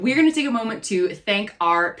We're going to take a moment to thank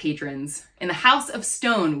our patrons. In the House of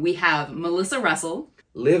Stone, we have Melissa Russell,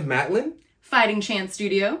 Liv Matlin, Fighting Chance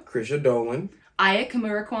Studio, Krisha Dolan, Aya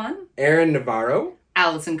Kamurakwan, Aaron Navarro,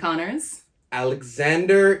 Allison Connors,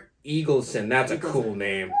 Alexander Eagleson. That's a cool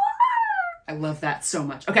name. I love that so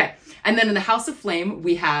much. Okay, and then in the House of Flame,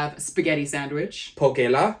 we have Spaghetti Sandwich,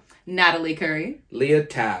 Pokela, Natalie Curry, Leah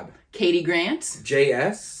Tab, Katie Grant,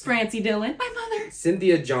 JS, Francie Dillon, my mother,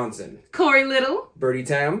 Cynthia Johnson, Corey Little, Birdie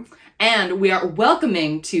Tam, and we are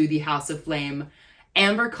welcoming to the House of Flame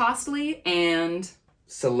Amber Costley and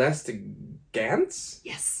Celeste Gantz?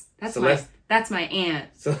 yes, that's my aunt.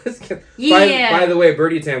 Celeste Gantz. Yeah. By the way,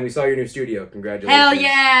 Birdie Tam, we saw your new studio. Congratulations.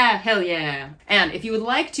 Hell yeah. And if you would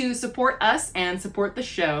like to support us and support the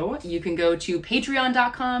show, you can go to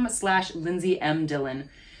patreon.com/Lindsay M. Dillon.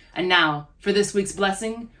 And now, for this week's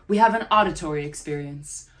blessing, we have an auditory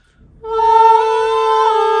experience.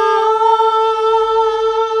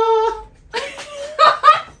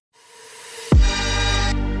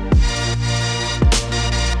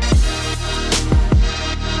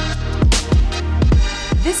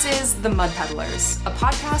 This is The Mud Peddlers, a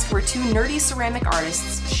podcast where two nerdy ceramic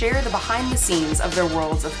artists share the behind the scenes of their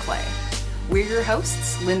worlds of clay. We're your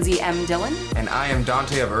hosts, Lindsay M. Dillon. And I am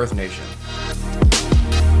Dante of Earth Nation.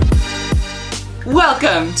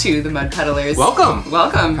 Welcome to The Mud Peddlers. Welcome.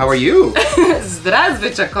 How are you?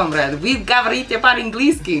 Zdravstvuyte, comrade. We говорите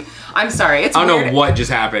по-английски. I'm sorry, it's I don't weird. know what just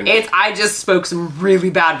happened. I just spoke some really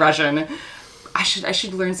bad Russian. I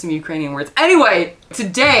should learn some Ukrainian words. Anyway,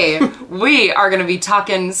 today we are going to be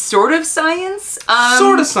talking sort of science.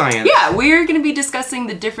 Sort of science. Yeah, we're going to be discussing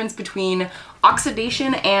the difference between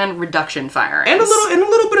oxidation and reduction firing. And a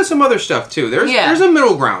little bit of some other stuff too. There's a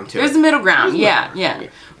middle ground to it. There's a middle ground. Yeah.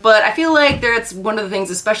 But I feel like that's one of the things,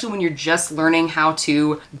 especially when you're just learning how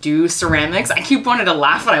to do ceramics. I keep wanting to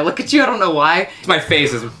laugh when I look at you. I don't know why. It's my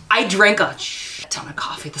face. I drank a ton of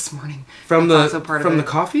coffee this morning. From the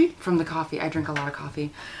coffee? From the coffee. I drink a lot of coffee.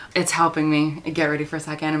 It's helping me get ready for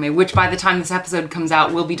Sac Anime, which by the time this episode comes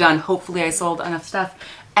out will be done. Hopefully I sold enough stuff.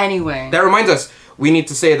 Anyway. That reminds us, we need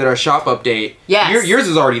to say that our shop update. Yes. Yours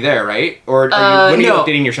is already there, right? Or when are you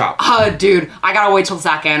updating your shop? Dude, I gotta wait till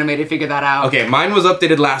Sac Anime to figure that out. Okay, mine was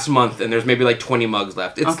updated last month, and there's maybe like 20 mugs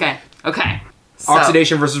left. Okay. So,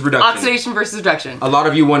 Oxidation versus reduction. Oxidation versus reduction. A lot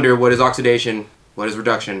of you wonder, what is oxidation? What is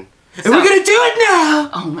reduction? And we're gonna do it now!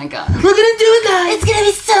 Oh my god. We're gonna do it now! It's gonna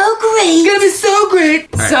be so great! It's gonna be so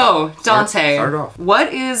great! So, Dante, start it off.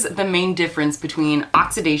 What is the main difference between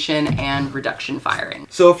oxidation and reduction firing?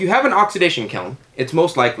 So if you have an oxidation kiln, it's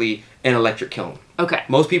most likely an electric kiln. Okay.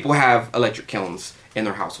 Most people have electric kilns in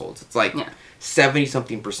their households. It's like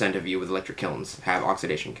 70-something% of you with electric kilns have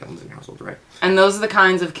oxidation kilns in households, right? And those are the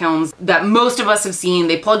kinds of kilns that most of us have seen.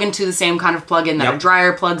 They plug into the same kind of plug-in that a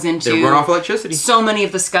dryer plugs into. They run off electricity. So many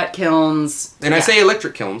of the scut kilns. And I say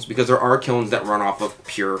electric kilns because there are kilns that run off of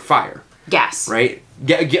pure fire. Gas. Right?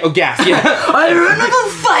 Gas, yeah. I run off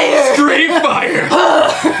of fire! Straight fire!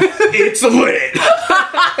 It's lit!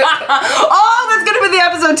 Oh, that's gonna be the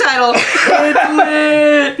episode title! It's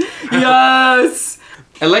lit! Yes!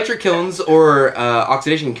 Electric kilns or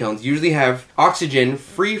oxidation kilns usually have oxygen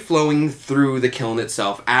free-flowing through the kiln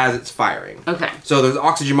itself as it's firing. Okay. So there's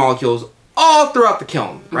oxygen molecules all throughout the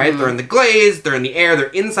kiln, right? Mm-hmm. They're in the glaze, they're in the air, they're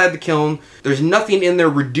inside the kiln. There's nothing in there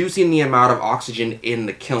reducing the amount of oxygen in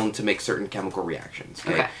the kiln to make certain chemical reactions,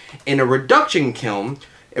 okay? In a reduction kiln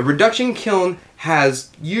has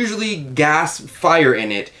usually gas fire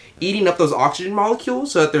in it, eating up those oxygen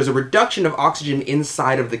molecules so that there's a reduction of oxygen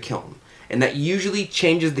inside of the kiln. And that usually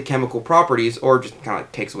changes the chemical properties, or just kind of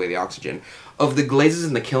takes away the oxygen, of the glazes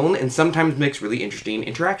in the kiln, and sometimes makes really interesting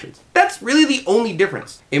interactions. That's really the only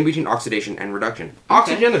difference in between oxidation and reduction.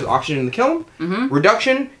 Oxygen, there's oxygen in the kiln. Mm-hmm.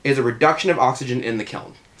 Reduction is a reduction of oxygen in the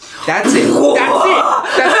kiln. That's it.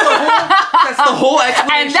 That's the whole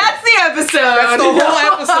explanation. And that's the episode. That's the whole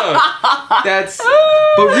episode.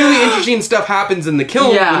 But really interesting stuff happens in the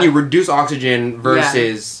kiln when you reduce oxygen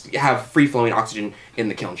versus have free-flowing oxygen in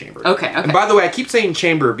the kiln chamber. Okay. And by the way, I keep saying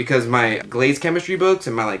chamber because my glaze chemistry books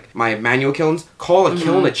and my manual kilns call a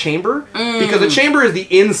kiln a chamber because a chamber is the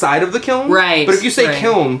inside of the kiln. Right. But if you say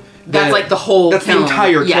kiln, that's like the whole That's kiln. the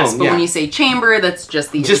entire kiln. Yes, but when you say chamber, that's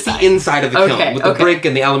just the inside. The inside of the kiln with the brick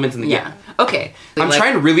and the elements in the Okay. I'm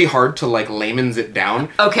trying really hard to layman's it down.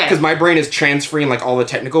 Okay. Because my brain is transferring all the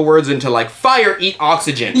technical words into fire, eat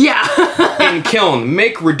oxygen. Yeah. In kiln,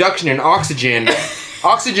 make reduction in oxygen.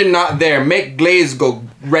 Oxygen not there, make glaze go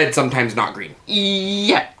red, sometimes not green.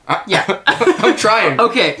 Yeah. I'm trying.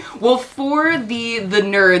 Okay. Well, for the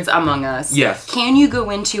nerds among us, yes. Can you go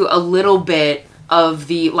into a little bit of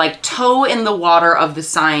the toe in the water of the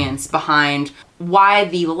science behind why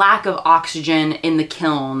the lack of oxygen in the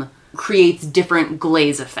kiln creates different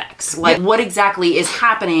glaze effects. Like, what exactly is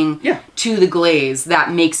happening to the glaze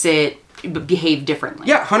that makes it behave differently?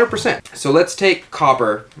 Yeah, 100%. So let's take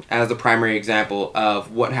copper as the primary example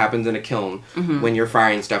of what happens in a kiln when you're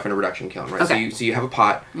firing stuff in a reduction kiln, right? Okay. So you have a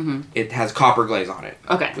pot, it has copper glaze on it.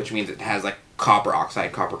 Okay. Which means it has like copper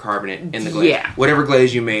oxide, copper carbonate in the glaze. Yeah. Whatever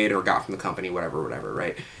glaze you made or got from the company, whatever,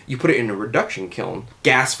 right? You put it in a reduction kiln,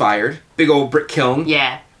 gas fired, big old brick kiln.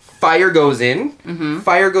 Yeah. Fire goes in.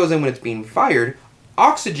 Fire goes in when it's being fired.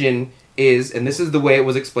 Oxygen is, and this is the way it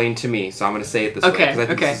was explained to me, so I'm going to say it this way because I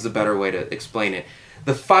think this is a better way to explain it.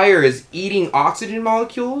 The fire is eating oxygen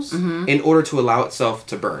molecules in order to allow itself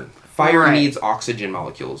to burn. Fire needs oxygen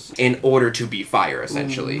molecules in order to be fire,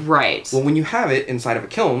 essentially. Right. Well, when you have it inside of a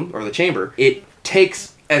kiln or the chamber, it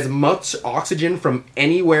takes as much oxygen from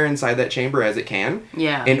anywhere inside that chamber as it can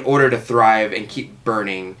in order to thrive and keep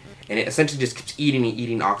burning. And it essentially just keeps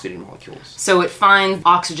eating oxygen molecules. So it finds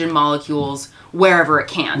oxygen molecules wherever it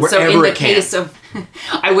can. Wherever so in the it can. case of,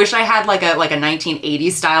 I wish I had like a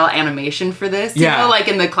 1980s style animation for this. You know, like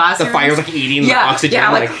in the classroom. The fire's like eating the oxygen.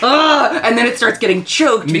 Yeah, like and then it starts getting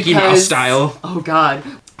choked. Mickey Mouse style. Oh god.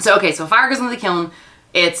 So fire goes into the kiln.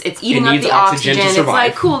 It's eating up the oxygen. It's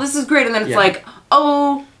like, cool, this is great. And then it's like,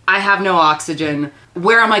 oh, I have no oxygen.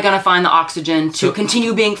 Where am I going to find the oxygen to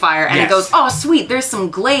continue being fire? And it goes, oh, sweet, there's some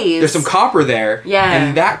glaze. There's some copper there. Yeah.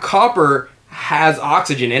 And that copper has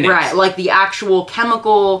oxygen in it. Right, like the actual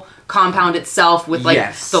chemical compound itself with like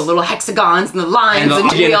the little hexagons and the lines. And the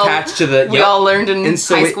oxygen attached to the... We all learned in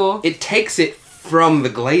high school. It takes it from the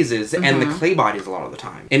glazes and the clay bodies a lot of the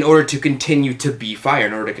time in order to continue to be fire,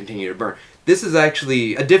 in order to continue to burn. This is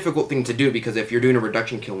actually a difficult thing to do because if you're doing a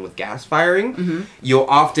reduction kiln with gas firing, you'll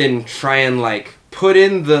often try and like put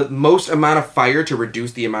in the most amount of fire to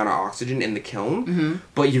reduce the amount of oxygen in the kiln,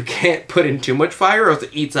 but you can't put in too much fire or else it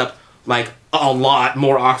eats up like a lot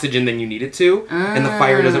more oxygen than you need it to, and the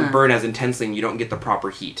fire doesn't burn as intensely and you don't get the proper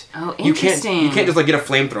heat. Oh, interesting. You can't just like get a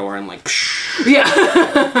flamethrower and like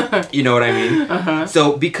yeah. You know what I mean?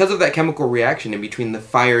 So because of that chemical reaction in between the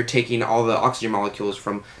fire taking all the oxygen molecules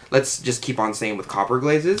from, let's just keep on saying with copper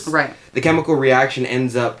glazes, the chemical reaction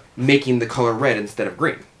ends up making the color red instead of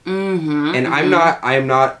green. And I am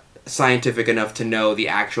not scientific enough to know the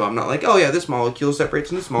actual. I'm not like, oh yeah, this molecule separates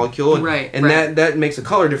from this molecule, and that makes a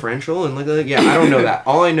color differential, and like I don't know that.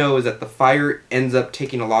 All I know is that the fire ends up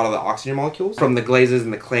taking a lot of the oxygen molecules from the glazes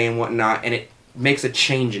and the clay and whatnot, and it makes a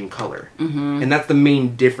change in color. And that's the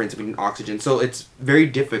main difference between oxygen. So it's very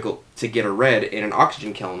difficult to get a red in an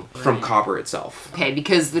oxygen kiln from copper itself. Okay,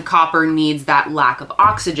 because the copper needs that lack of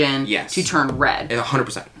oxygen to turn red.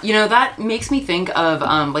 100%. You know, that makes me think of,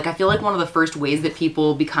 like, I feel like one of the first ways that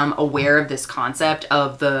people become aware of this concept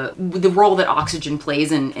of the role that oxygen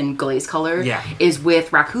plays in glaze color is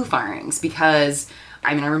with raku firings, because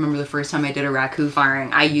I mean, I remember the first time I did a raku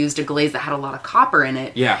firing, I used a glaze that had a lot of copper in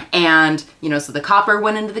it. Yeah. And, you know, so the copper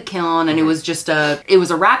went into the kiln, and it was just it was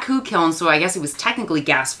a raku kiln, so I guess it was technically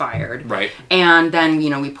gas fired. Right. And then, you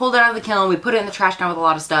know, we pulled it out of the kiln, we put it in the trash can with a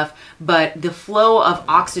lot of stuff, but the flow of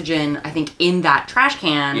oxygen, I think, in that trash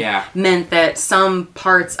can meant that some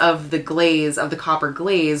parts of the glaze, of the copper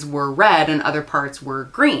glaze, were red and other parts were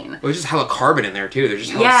green. There's just hella carbon in there, too. There's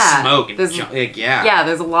just hella smoke and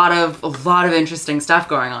there's a lot of interesting stuff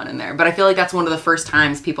going on in there. But I feel like that's one of the first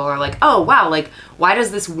times people are like, oh wow, like why does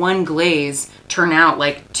this one glaze turn out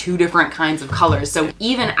like two different kinds of colors? So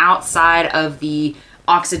even outside of the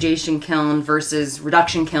oxidation kiln versus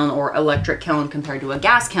reduction kiln or electric kiln compared to a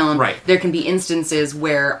gas kiln, there can be instances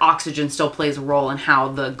where oxygen still plays a role in how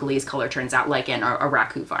the glaze color turns out, like in a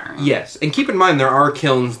raku firing. Yes, and keep in mind there are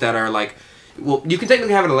kilns that are like, well, you can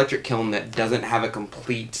technically have an electric kiln that doesn't have a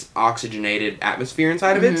complete oxygenated atmosphere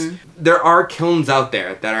inside of it. There are kilns out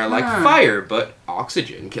there that are like fire, but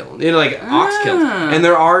oxygen kiln. You know, like ox kilns. And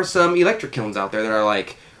there are some electric kilns out there that are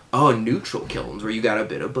like, neutral kilns where you got a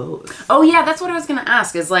bit of both. Oh yeah, that's what I was going to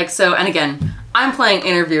ask is like, so, and again, I'm playing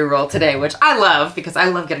interview role today, which I love because I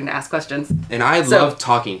love getting to ask questions. And I love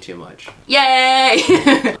talking too much. Yay!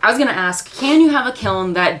 I was going to ask, can you have a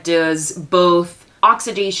kiln that does both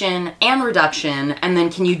oxidation and reduction, and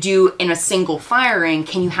then can you do in a single firing,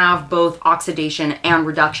 can you have both oxidation and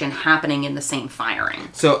reduction happening in the same firing?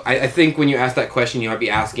 So I think when you ask that question, you might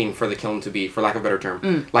be asking for the kiln to be, for lack of a better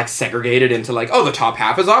term, like segregated into like, the top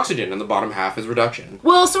half is oxygen and the bottom half is reduction.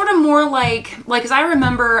 Well, sort of more like, because I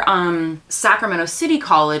remember Sacramento City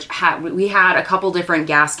College, we had a couple different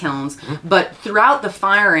gas kilns, but throughout the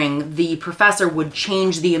firing, the professor would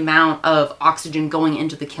change the amount of oxygen going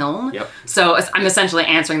into the kiln. Yep. So I'm essentially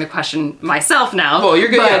answering the question myself now. Well, you're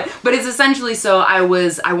good. But it's essentially, so I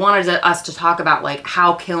wanted us to talk about like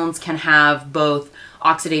how kilns can have both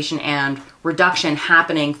oxidation and reduction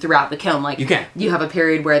happening throughout the kiln. Like you have a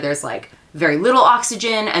period where there's like very little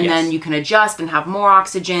oxygen, and then you can adjust and have more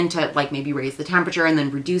oxygen to like maybe raise the temperature and then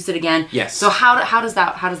reduce it again. Yes. So how does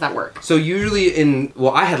that work? So usually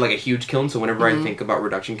I had like a huge kiln, so whenever I think about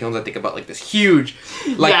reduction kilns, I think about like this huge,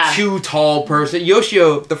 like too tall person.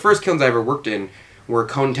 Yoshio, the first kilns I ever worked in were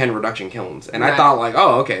cone 10 reduction kilns. And I thought like,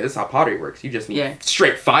 oh, okay, this is how pottery works. You just need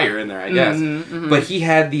straight fire in there, I guess. But he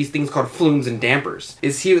had these things called flumes and dampers.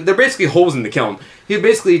 They're basically holes in the kiln. He would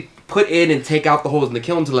basically put in and take out the holes in the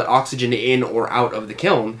kiln to let oxygen in or out of the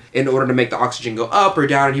kiln in order to make the oxygen go up or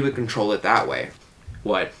down, and he would control it that way.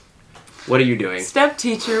 What are you doing? Step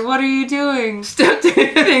teacher, what are you doing? Step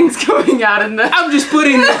things going out in the... I'm just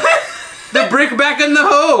putting the brick back in the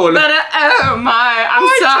hole. But, oh my, I'm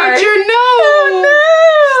sorry. Teacher, no.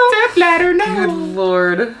 Oh, no. Step ladder, no. Good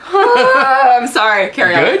Lord. I'm sorry.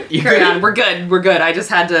 Carry on. Carry on. We're good. I just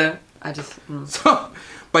had to... So,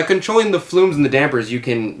 by controlling the flumes and the dampers, you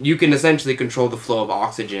can essentially control the flow of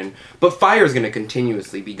oxygen. But fire is going to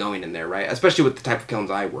continuously be going in there, right? Especially with the type of kilns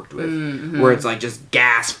I worked with, where it's like just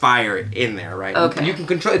gas fire in there, right? Okay. You can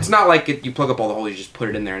control. It's not like you plug up all the holes, you just put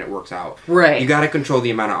it in there and it works out. Right. You got to control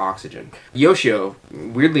the amount of oxygen. Yoshio,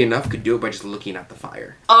 weirdly enough, could do it by just looking at the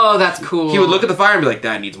fire. Oh, that's cool. He would look at the fire and be like,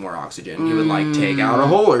 "That needs more oxygen." He would like take out a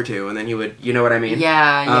hole or two, and then he would, you know what I mean?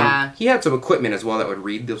 Yeah. He had some equipment as well that would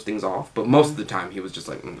read those things off, but most of the time he was just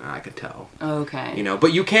like, I could tell. Okay. You know,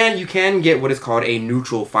 but you can get what is called a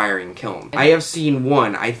neutral firing kiln. I have seen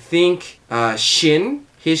one. I think Hishin,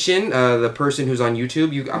 the person who's on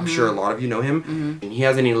YouTube, I'm sure a lot of you know him. And he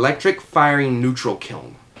has an electric firing neutral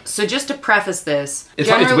kiln. So just to preface this, it's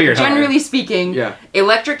weird. Generally speaking, yeah.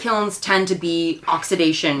 Electric kilns tend to be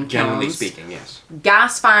oxidation kilns. Generally speaking, yes.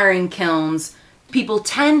 Gas firing kilns, people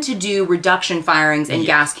tend to do reduction firings in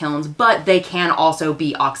gas kilns, but they can also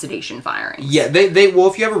be oxidation firings. Yeah, well,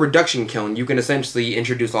 if you have a reduction kiln, you can essentially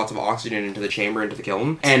introduce lots of oxygen into the chamber, into the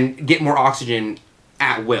kiln, and get more oxygen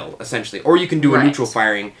at will, essentially. Or you can do a neutral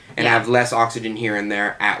firing and have less oxygen here and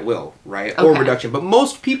there at will, right? Okay. Or reduction. But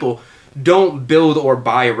most people don't build or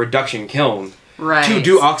buy a reduction kiln to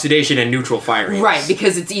do oxidation and neutral firing. Right,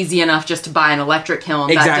 because it's easy enough just to buy an electric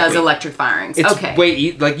kiln that does electric firings.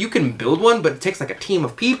 It's like you can build one, but it takes like a team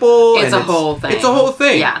of people. It's a whole thing. It's a whole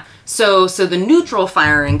thing. Yeah. So the neutral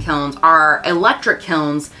firing kilns are electric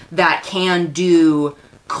kilns that can do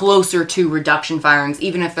closer to reduction firings,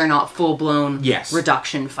 even if they're not full-blown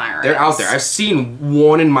reduction firings. They're out there. I've seen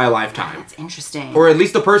one in my lifetime. That's interesting. Or at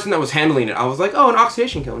least the person that was handling it. I was like, oh, an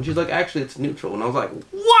oxidation kiln. She's like, actually, it's neutral. And I was like,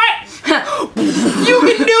 what? You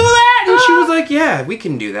can do that? And she was like, yeah, we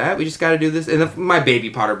can do that. We just got to do this. And my baby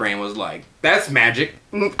Potter brain was like, that's magic.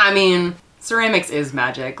 I mean, ceramics is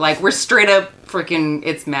magic. Like, we're straight up freaking,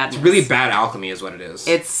 it's madness. It's really bad alchemy is what it is.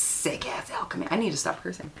 It's sick-ass alchemy. I need to stop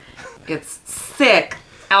cursing. It's sick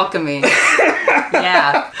alchemy.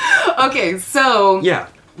 Yeah. Okay, so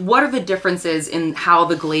what are the differences in how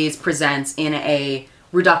the glaze presents in a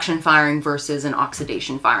reduction firing versus an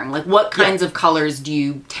oxidation firing? Like, what kinds of colors do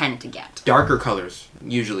you tend to get? Darker colors,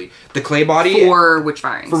 usually. The clay body... For which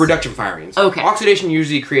firings? For reduction firings. Okay. Oxidation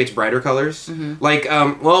usually creates brighter colors. Like,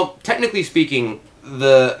 well, technically speaking,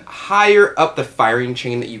 the higher up the firing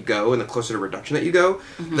chain that you go and the closer to reduction that you go,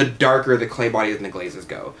 the darker the clay bodies and the glazes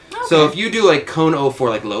go. Okay. So if you do like cone 04,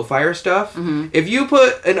 like low fire stuff, if you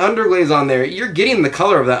put an underglaze on there, you're getting the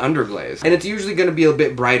color of that underglaze. And it's usually going to be a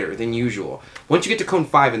bit brighter than usual. Once you get to cone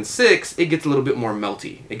 5 and 6, it gets a little bit more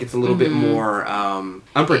melty. It gets a little bit more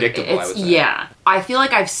unpredictable, I would say. Yeah. I feel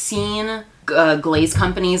like I've seen glaze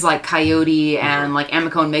companies like Coyote and like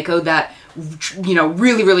Amico and Mako that, you know,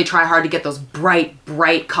 really try hard to get those bright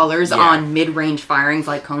colors on mid-range firings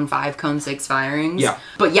like cone 5, cone 6 firings. Yeah.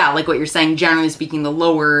 But yeah, like what you're saying, generally speaking, the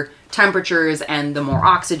lower temperatures and the more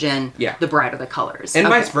oxygen, the brighter the colors. And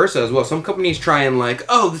vice versa as well. Some companies try and like,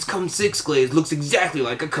 oh, this cone 6 glaze looks exactly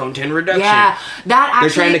like a cone 10 reduction. Yeah, that actually...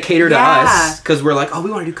 They're trying to cater to us because we're like, oh, we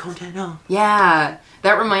want to do cone 10 now. Yeah.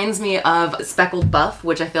 That reminds me of Speckled Buff,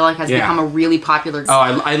 which I feel like has become a really popular...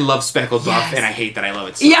 Oh, I love Speckled Buff, and I hate that I love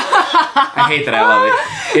it so much. I hate that I love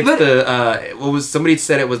it. It's somebody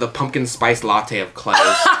said it was the pumpkin spice latte of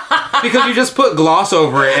clothes. Because you just put gloss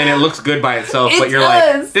over it, and it looks good by itself, but you're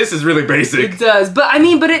like, this is really basic. It does. But I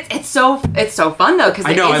mean, it's so fun, though, because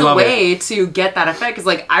it is a way to get that effect. Because,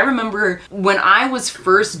 like, I remember when I was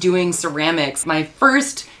first doing ceramics, my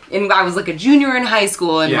first I was like a junior in high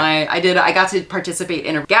school, and Yeah. I got to participate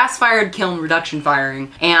in a gas-fired kiln reduction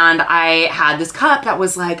firing, and I had this cup that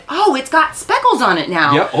was like, oh, it's got speckles on it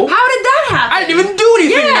now. Yeah. Oh. How did that happen? I didn't even do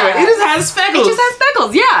anything Yeah. to it. It just has speckles. It just has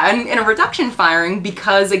speckles, yeah. And in a reduction firing,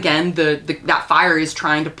 because again, that fire is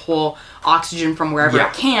trying to pull oxygen from wherever Yeah.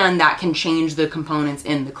 it can, that can change the components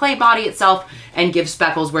in the clay body itself and give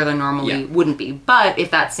speckles where there normally wouldn't be. But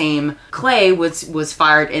if that same clay was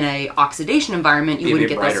fired in a oxidation environment, you It'd wouldn't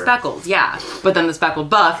be get those brighter. speckles. Yeah. But then the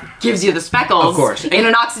speckled buff gives you the speckles Of course. in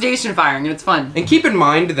an oxidation firing, and it's fun. And keep in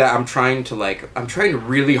mind that I'm trying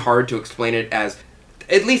really hard to explain it as,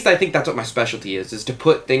 at least I think that's what my specialty is to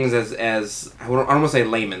put things as I don't want to say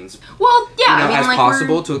layman's, Well, yeah, I mean, as like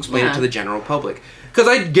possible to explain it yeah. to the general public. Because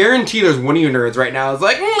I guarantee there's one of you nerds right now that's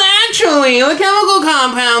like, actually, the chemical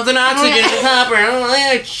compounds and oxygen and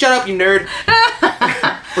copper. Shut up, you nerd.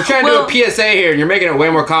 We're trying to do a PSA here, and you're making it way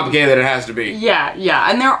more complicated than it has to be. Yeah, yeah.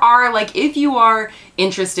 And there are, like, if you are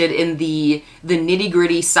interested in the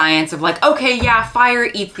nitty-gritty science of, like, okay, yeah, fire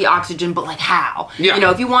eats the oxygen, but, like, how? Yeah. You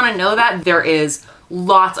know, if you want to know that, there is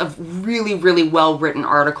lots of really, really well-written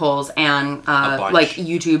articles and, like,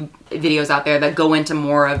 YouTube videos out there that go into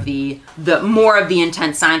more of the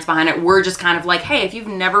intense science behind it. We're just kind of like, hey, if you've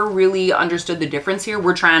never really understood the difference here,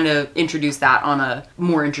 we're trying to introduce that on a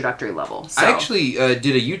more introductory level. So. I actually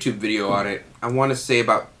did a YouTube video on it, I want to say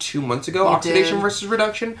about 2 months ago, oxidation versus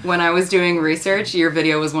reduction. When I was doing research, your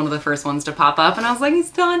video was one of the first ones to pop up, and I was like, it's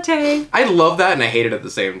Dante. I love that, and I hate it at the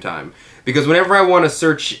same time. Because whenever I want to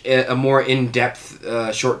search a more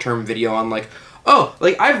in-depth short-term video on, like, oh,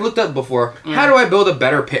 like, I've looked up before, how do I build a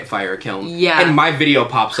better pit fire kiln? Yeah. And my video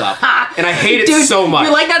pops up. And I hate it Dude, so much.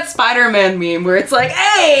 You're like that Spider-Man meme where it's like,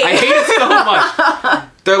 hey! I hate it so much.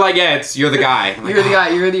 They're like, yeah, you're the guy. I'm like, You're the guy,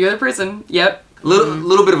 you're the person. Yep.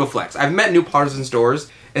 Little bit of a flex. I've met new partisan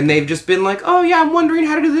stores, and they've just been like, oh yeah, I'm wondering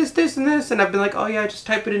how to do this, this, and this. And I've been like, oh yeah, just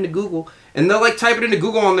type it into Google. And they'll like type it into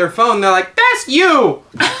Google on their phone. They're like, that's you!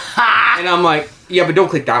 And I'm like, yeah, but don't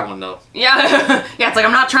click that one though. Yeah. Yeah, it's like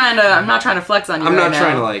I'm not trying to flex on you. I'm right not now.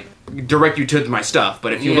 trying to like direct you to my stuff,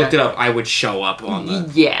 but if you Yeah. looked it up, I would show up on the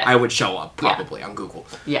Yeah. I would show up probably on Google.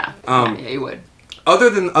 Yeah. Um, yeah, you would.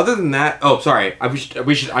 Other than that, oh sorry, I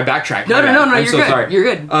backtracked. No, My bad. no, I'm you're so good. sorry.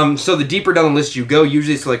 You're good. So the deeper down the list you go,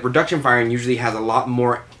 usually, so like reduction firing usually has a lot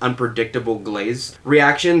more unpredictable glaze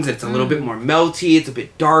reactions. It's a little bit more melty. It's a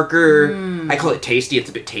bit darker. I call it tasty. It's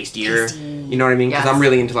a bit tastier. Tasty. You know what I mean? Because Yes. I'm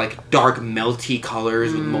really into like dark, melty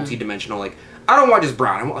colors with multi-dimensional. Like I don't want just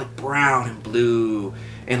brown. I want like brown and blue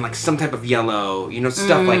and like some type of yellow. You know,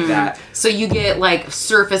 stuff like that. So you get like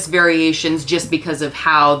surface variations just because of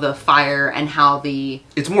how the fire and how the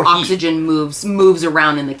It's more heat. oxygen moves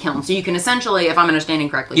around in the kiln. So you can essentially, if I'm understanding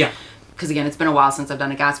correctly, Yeah. because again, it's been a while since I've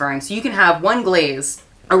done a gas firing, so you can have one glaze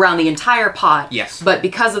around the entire pot. Yes. But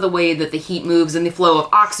because of the way that the heat moves and the flow of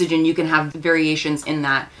oxygen, you can have variations in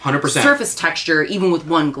that 100%. surface texture even with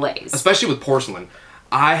one glaze. Especially with porcelain.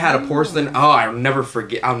 I had a porcelain. Oh, I'll never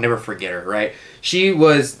forget her. Right, she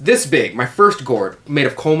was this big. My first gourd made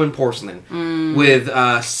of Coleman porcelain with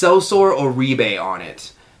Celsor Oribe on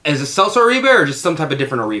it. Is it Celsor Oribe or just some type of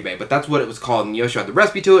different Oribe? But that's what it was called. And Yoshi had the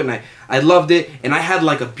recipe to it, and I loved it. And I had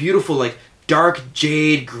like a beautiful like dark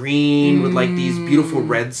jade green with like these beautiful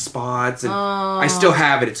red spots, and I still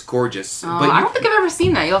have it. It's gorgeous. Oh, I don't think I've ever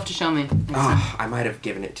seen that. You'll have to show me. Oh, I might have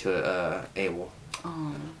given it to Abel.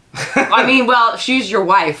 I mean, well, she's your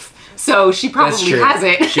wife, so she That's probably true. has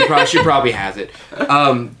it. She probably has it.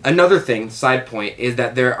 Another thing, side point, is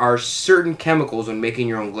that there are certain chemicals when making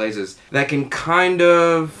your own glazes that can kind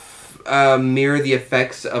of mirror the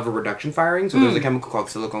effects of a reduction firing. So there's a chemical called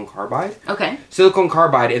silicon carbide. Okay. Silicon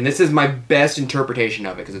carbide, and this is my best interpretation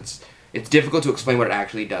of it because it's difficult to explain what it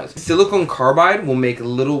actually does. Silicon carbide will make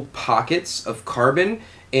little pockets of carbon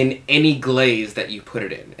in any glaze that you put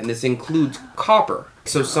it in, and this includes copper.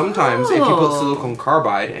 So sometimes if you put silicon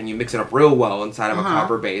carbide and you mix it up real well inside of a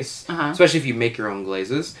copper base, especially if you make your own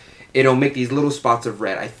glazes, it'll make these little spots of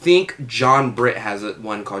red. I think John Britt has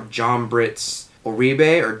one called John Britt's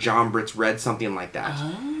Oribe or John Britt's Red, something like that.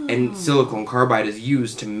 And silicon carbide is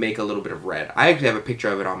used to make a little bit of red. I actually have a picture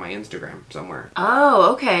of it on my Instagram somewhere.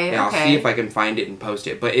 Oh, okay. Yeah, okay. I'll see if I can find it and post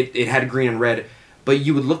it. But it had green and red. But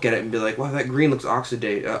you would look at it and be like, wow, that green looks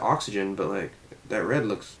oxygen, but like that red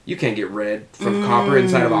looks... You can't get red from copper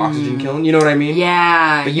inside of an oxygen kiln. You know what I mean?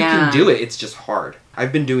 Yeah, But you can do it. It's just hard.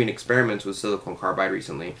 I've been doing experiments with silicon carbide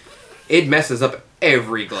recently. it messes up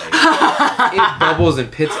every glaze. It bubbles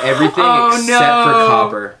and pits everything except for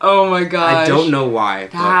copper. Oh my gosh. I don't know why.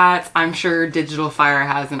 I'm sure Digital Fire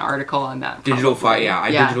has an article on that. Digital Fire,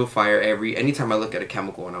 yeah. Digital Fire anytime I look at a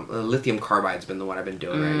chemical, and lithium carbide's been the one I've been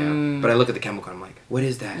doing right now. But I look at the chemical and I'm like, what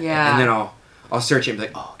is that? Yeah. And then I'll search it and be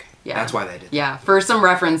like, oh, okay. Yeah. That's why they did that. Yeah, for some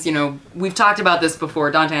reference, we've talked about this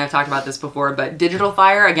before, Dante and I have talked about this before, but Digital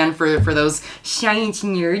Fire, again, for those science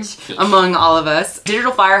nerds among all of us,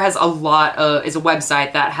 Digital Fire has is a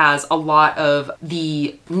website that has a lot of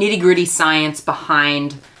the nitty-gritty science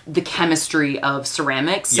behind the chemistry of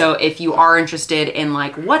ceramics. So if you are interested in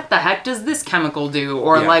what the heck does this chemical do,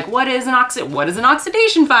 or what is an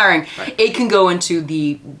oxidation firing, it can go into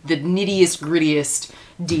the nittiest grittiest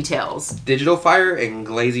details. Digital Fire and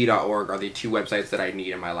glazy.org are the two websites that I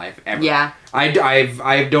need in my life ever. Yeah. I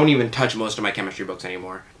don't even touch most of my chemistry books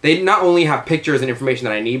anymore. They not only have pictures and information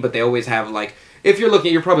that I need, but they always have if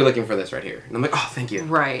you're probably looking for this right here. And I'm like, oh, thank you.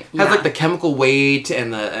 Right. It has the chemical weight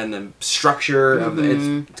and the structure of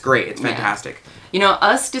it's great. It's fantastic.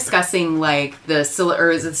 Us discussing is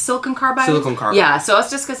it silicon carbide? Silicon carbide. Yeah, so us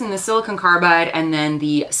discussing the silicon carbide and then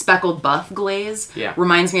the speckled buff glaze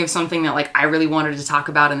reminds me of something that I really wanted to talk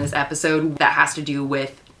about in this episode that has to do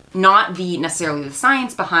with not necessarily the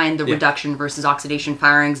science behind the reduction versus oxidation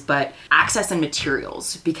firings, but access and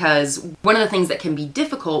materials. Because one of the things that can be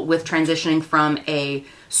difficult with transitioning from a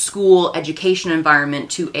school education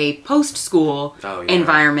environment to a post-school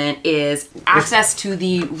environment is access to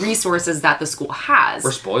the resources that the school has.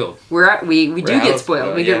 We're spoiled. We do get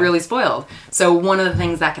spoiled. We get really spoiled. So one of the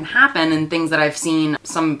things that can happen, and things that I've seen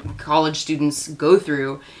some college students go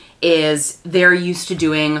through, is they're used to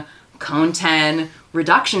doing cone 10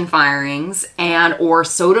 reduction firings or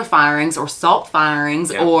soda firings or salt firings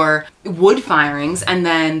or wood firings, and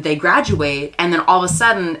then they graduate, and then all of a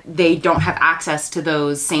sudden they don't have access to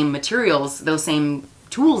those same materials, those same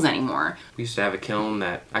tools anymore. We used to have a kiln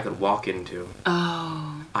that I could walk into.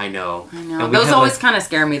 Oh. I know. And those always kind of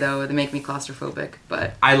scare me, though. They make me claustrophobic,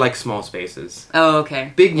 but... I like small spaces. Oh,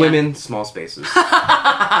 okay. Big women, small spaces.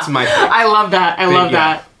 It's my thing. I love that. I love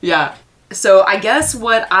that. Yeah. So I guess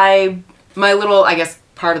my little,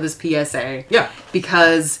 part of this PSA. Yeah.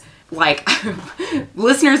 Because,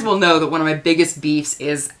 listeners will know that one of my biggest beefs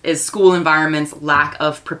is school environment's lack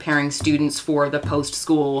of preparing students for the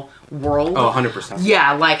post-school world. Oh, 100%.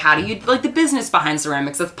 Yeah, how do you, the business behind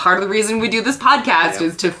ceramics. That's part of the reason we do this podcast,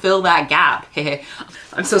 is to fill that gap.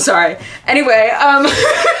 I'm so sorry. Anyway, I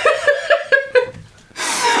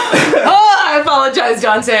apologize,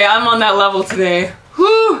 Dante. I'm on that level today.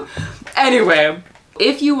 Whew. Anyway,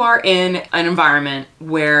 if you are in an environment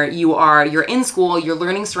where you're in school, you're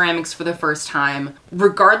learning ceramics for the first time,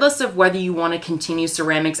 regardless of whether you want to continue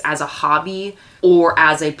ceramics as a hobby or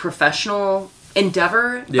as a professional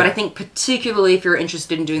endeavor, but I think particularly if you're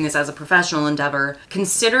interested in doing this as a professional endeavor,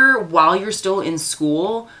 consider while you're still in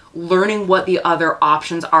school learning what the other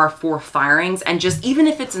options are for firings, and just, even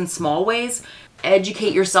if it's in small ways,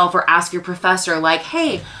 educate yourself or ask your professor,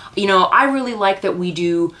 hey, I really like that we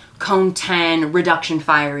do cone 10 reduction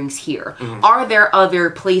firings here. Mm-hmm. Are there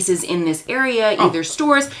other places in this area, either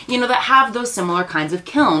stores, that have those similar kinds of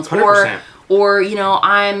kilns? 100%. Or,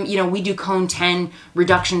 we do cone 10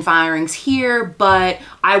 reduction firings here, but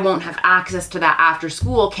I won't have access to that after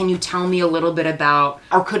school. Can you tell me a little bit about,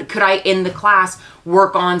 or could I, in the class,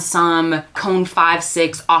 work on some cone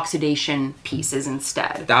 5-6 oxidation pieces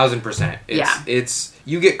instead? 1000%.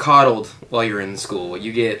 You get coddled while you're in school.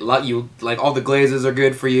 You get, all the glazes are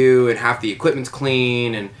good for you, and half the equipment's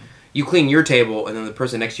clean, and you clean your table, and then the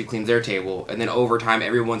person next to you cleans their table, and then over time,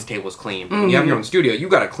 everyone's table's clean. When you have your own studio, you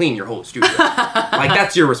gotta clean your whole studio.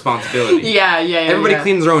 That's your responsibility. Yeah. Everybody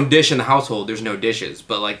cleans their own dish in the household. There's no dishes,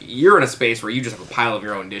 but you're in a space where you just have a pile of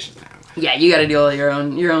your own dishes now. Yeah, you gotta deal with your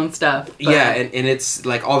own stuff. But. Yeah, and it's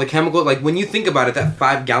all the chemical, when you think about it, that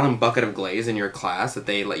 5-gallon bucket of glaze in your class that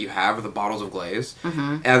they let you have, or the bottles of glaze,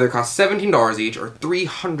 either cost $17 each or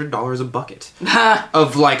 $300 a bucket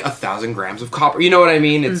of 1,000 grams of copper. You know what I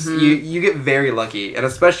mean? It's you get very lucky, and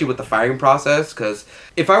especially with the firing process, because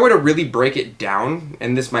if I were to really break it down,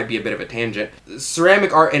 and this might be a bit of a tangent,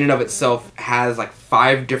 ceramic art in and of itself has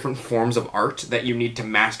 5 different forms of art that you need to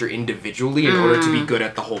master individually in order to be good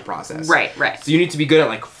at the whole process. Right. So you need to be good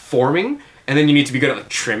at forming, and then you need to be good at like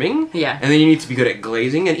trimming, Yeah. and then you need to be good at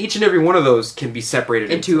glazing, and each and every one of those can be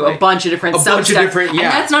separated into like, a bunch of different bunch of different, yeah.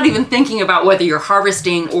 And that's not even thinking about whether you're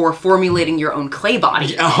harvesting or formulating your own clay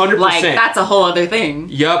body. 100%. Like, that's a whole other thing.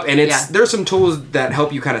 Yep, and there's some tools that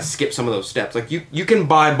help you kind of skip some of those steps. Like you can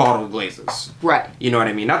buy bottled glazes. Right. You know what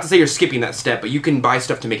I mean? Not to say you're skipping that step, but you can buy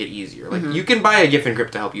stuff to make it easier. Like you can buy a Giffen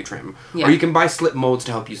grip to help you trim, or you can buy slip molds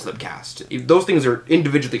to help you slip cast. Those things are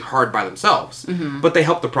individually hard by themselves, but they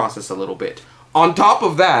help the process a little bit. On top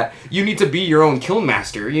of that, you need to be your own kiln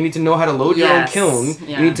master. You need to know how to load your own kiln.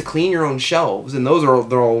 Yeah. You need to clean your own shelves, and those are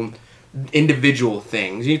their own individual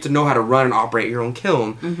things. You need to know how to run and operate your own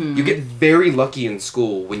kiln. You get very lucky in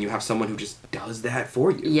school when you have someone who just does that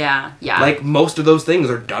for you. Yeah. Like, most of those things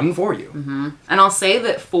are done for you. And I'll say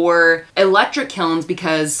that for electric kilns,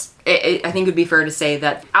 because I think it would be fair to say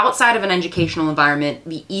that outside of an educational environment,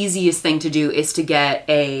 the easiest thing to do is to get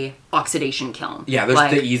a oxidation kiln. Yeah,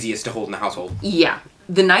 that's the easiest to hold in the household. Yeah.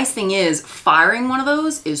 The nice thing is, firing one of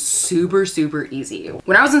those is super, super easy.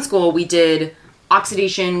 When I was in school, we did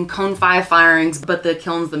oxidation cone 5 firings, but the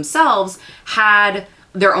kilns themselves had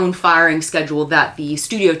their own firing schedule that the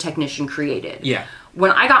studio technician created. Yeah.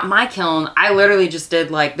 When I got my kiln, I literally just did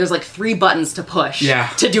there's 3 buttons to push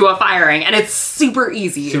to do a firing, and it's super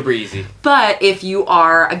easy. Super easy. But if you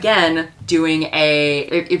are, again,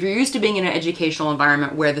 if you're used to being in an educational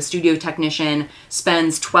environment where the studio technician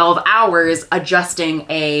spends 12 hours adjusting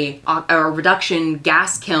a reduction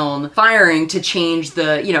gas kiln firing to change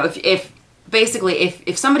the,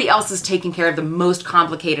 if somebody else is taking care of the most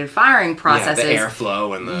complicated firing processes, the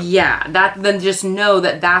airflow and then just know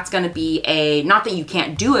that that's going to be not that you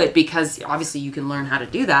can't do it, because obviously you can learn how to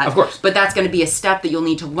do that, of course, but that's going to be a step that you'll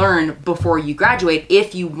need to learn before you graduate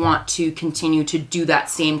if you want to continue to do that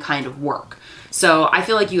same kind of work. So I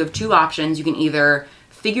feel like you have 2 options. You can either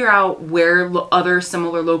figure out where other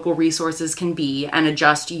similar local resources can be and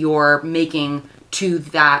adjust your making to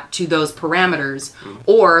those parameters,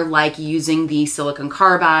 or like using the silicon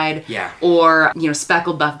carbide, or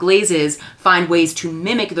speckled buff glazes, find ways to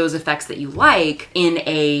mimic those effects that you like in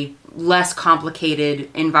a less complicated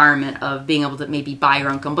environment of being able to maybe buy your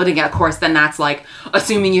own kiln. But again, of course, then that's like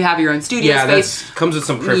assuming you have your own studio space. That comes with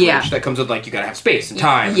some privilege. That comes with you gotta have space and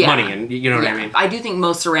time, and money, and you know what I mean. I do think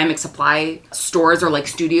most ceramic supply stores or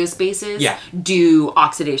studio spaces do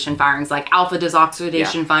oxidation firings. Like Alpha does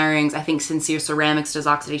oxidation firings. I think Sincere Ceramics does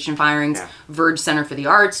oxidation firings. Verge Center for the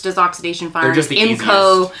Arts does oxidation firings. They're just the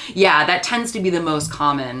IMCO, easiest. That tends to be the most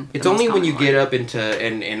common. It's only when you get up into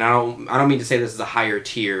and I don't mean to say this is a higher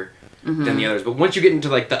tier than the others, but once you get into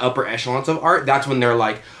the upper echelons of art, that's when they're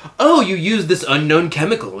like, oh, you use this unknown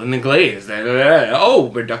chemical in the glaze, oh,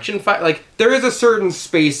 reduction fire. There is a certain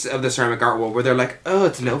space of the ceramic art world where they're like, oh,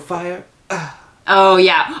 it's low fire. Oh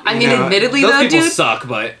yeah, I mean, admittedly those though, people dude, suck,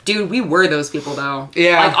 but we were those people though.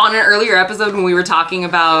 Yeah, on an earlier episode when we were talking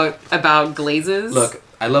about glazes. Look,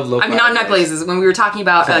 I love low. Not glazes. When we were talking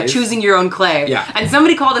about choosing your own clay, and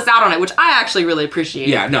somebody called us out on it, which I actually really appreciate.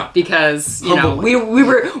 Yeah, no, because we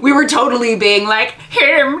were totally being like,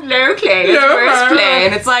 low clay is worse clay,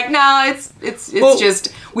 and it's like, no, it's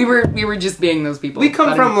just we were just being those people. We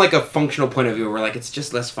come from a functional point of view where it's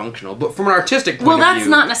just less functional, but from an artistic point of view, that's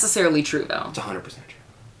not necessarily true though. It's 100% true.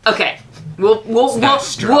 Okay, we will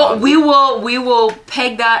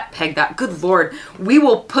peg that. Good Lord, we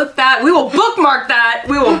will put that. We will bookmark that.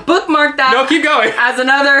 No, keep going. As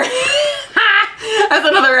another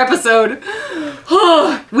episode.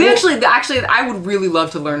 Actually, I would really love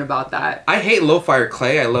to learn about that. I hate low fire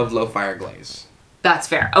clay. I love low fire glaze. That's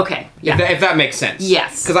fair. Okay. Yeah. If that makes sense.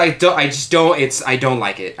 Yes. Because I don't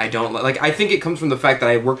like it. I don't like. I think it comes from the fact that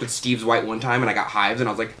I worked with Steve's White one time and I got hives and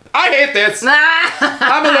I was like, I hate this.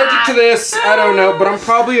 I'm allergic to this. I don't know, but I'm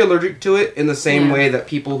probably allergic to it in the same way that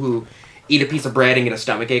people who eat a piece of bread and get a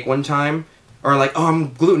stomachache one time are like, oh,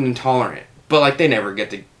 I'm gluten intolerant, but they never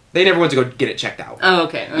went to go get it checked out. Oh,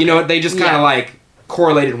 okay. They just kind of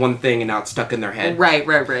correlated one thing and now it's stuck in their head. Right.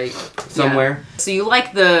 Somewhere. Yeah. So you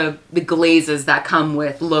like the glazes that come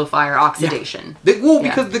with low fire oxidation. Yeah.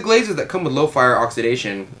 Because the glazes that come with low fire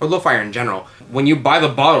oxidation, or low fire in general, when you buy the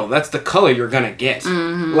bottle, that's the color you're gonna get.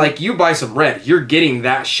 You buy some red, you're getting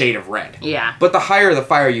that shade of red. Yeah. But the higher the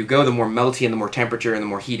fire you go, the more melty and the more temperature and the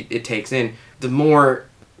more heat it takes in, the more,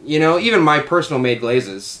 even my personal made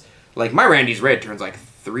glazes, my Randy's red turns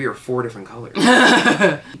 3 or 4 different colors.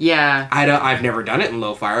 Yeah. I've never done it in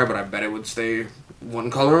low fire, but I bet it would stay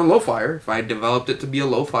one color in low fire if I developed it to be a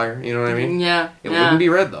low fire. You know what I mean? Yeah. It wouldn't be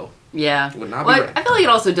red though. Yeah. It would not be red. I feel like it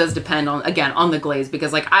also does depend on the glaze,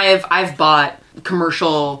 because I've bought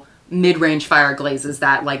commercial mid-range fire glazes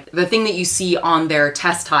that like the thing that you see on their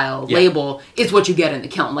test tile label is what you get in the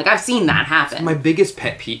kiln. Like I've seen that happen. It's my biggest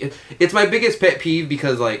pet peeve. It's my biggest pet peeve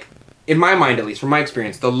because like in my mind at least, from my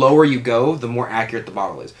experience, the lower you go, the more accurate the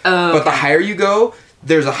bottle is. Oh, but the higher you go,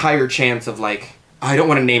 there's a higher chance of like I don't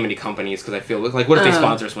want to name any companies because I feel like what if they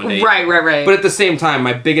sponsor us one day? Right. But at the same time,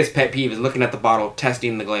 my biggest pet peeve is looking at the bottle,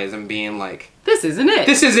 testing the glaze, and being like, this isn't it.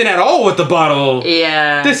 This isn't at all what the bottle.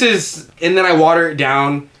 Yeah. This is, and then I water it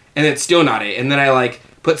down, and it's still not it. And then I like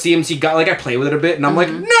put CMC, I play with it a bit, and I'm like,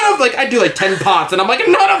 none of like I do like 10 pots, and I'm like,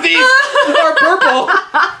 none of these are purple.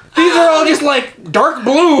 These are all just like dark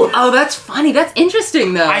blue. Oh, that's funny. That's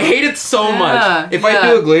interesting though. I hate it so much. If I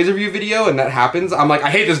do a glaze review video and that happens, I'm like,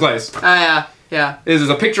 I hate this glaze. Oh yeah. Yeah. There's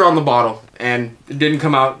a picture on the bottle, and it didn't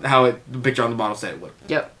come out how the picture on the bottle said it would.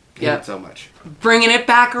 Yep. Hate it so much. Bringing it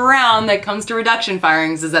back around that comes to reduction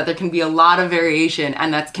firings is that there can be a lot of variation,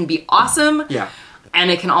 and that can be awesome. Yeah. And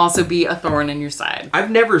it can also be a thorn in your side. I've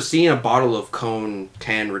never seen a bottle of Cone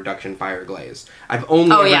 10 reduction fire glaze. I've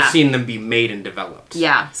only ever seen them be made and developed.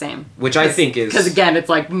 Yeah, same. Which I think is... Because again, it's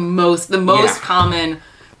like the most common...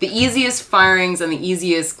 The easiest firings and the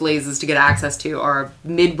easiest glazes to get access to are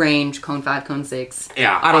mid-range Cone 5, Cone 6.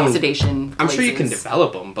 Yeah, Oxidation I'm glazes. sure you can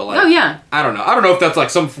develop them, but like... Oh, yeah. I don't know. I don't know if that's like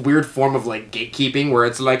some weird form of like gatekeeping where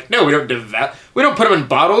it's like, no, we don't put them in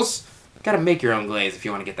bottles. You gotta make your own glaze if you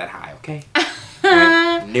want to get that high, okay?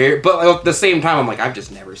 But at the same time, I'm like, I've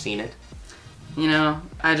just never seen it. You know,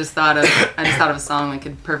 I just thought of a song that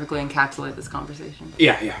could perfectly encapsulate this conversation.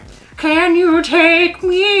 Yeah. Can you take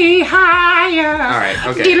me higher? All right,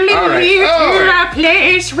 okay. Deliver All right. me to a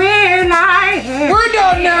place where I am. We're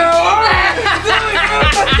done now. All right.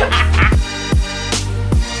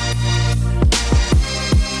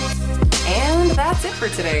 And that's it for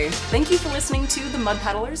today. Thank you for listening to The Mud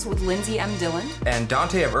Peddlers with Lindsay M. Dillon. And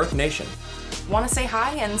Dante of Earth Nation. Want to say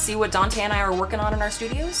hi and see what Dante and I are working on in our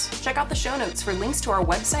studios? Check out the show notes for links to our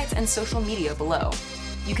websites and social media below.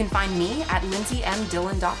 You can find me at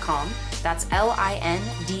lindsaymdillon.com. That's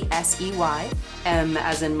LINDSEY, M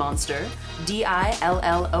as in monster,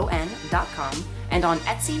 DILLON.com. And on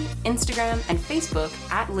Etsy, Instagram, and Facebook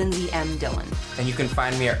at Lindsay M. Dillon. And you can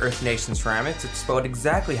find me at Earth Nation Ceramics. It's spelled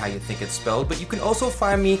exactly how you think it's spelled, but you can also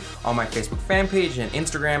find me on my Facebook fan page and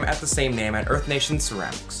Instagram at the same name at Earth Nation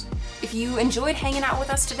Ceramics. If you enjoyed hanging out with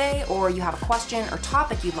us today, or you have a question or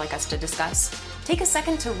topic you'd like us to discuss, take a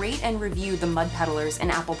second to rate and review The Mud Peddlers in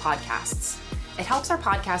Apple Podcasts. It helps our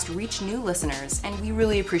podcast reach new listeners, and we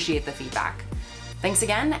really appreciate the feedback. Thanks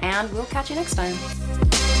again, and we'll catch you next time.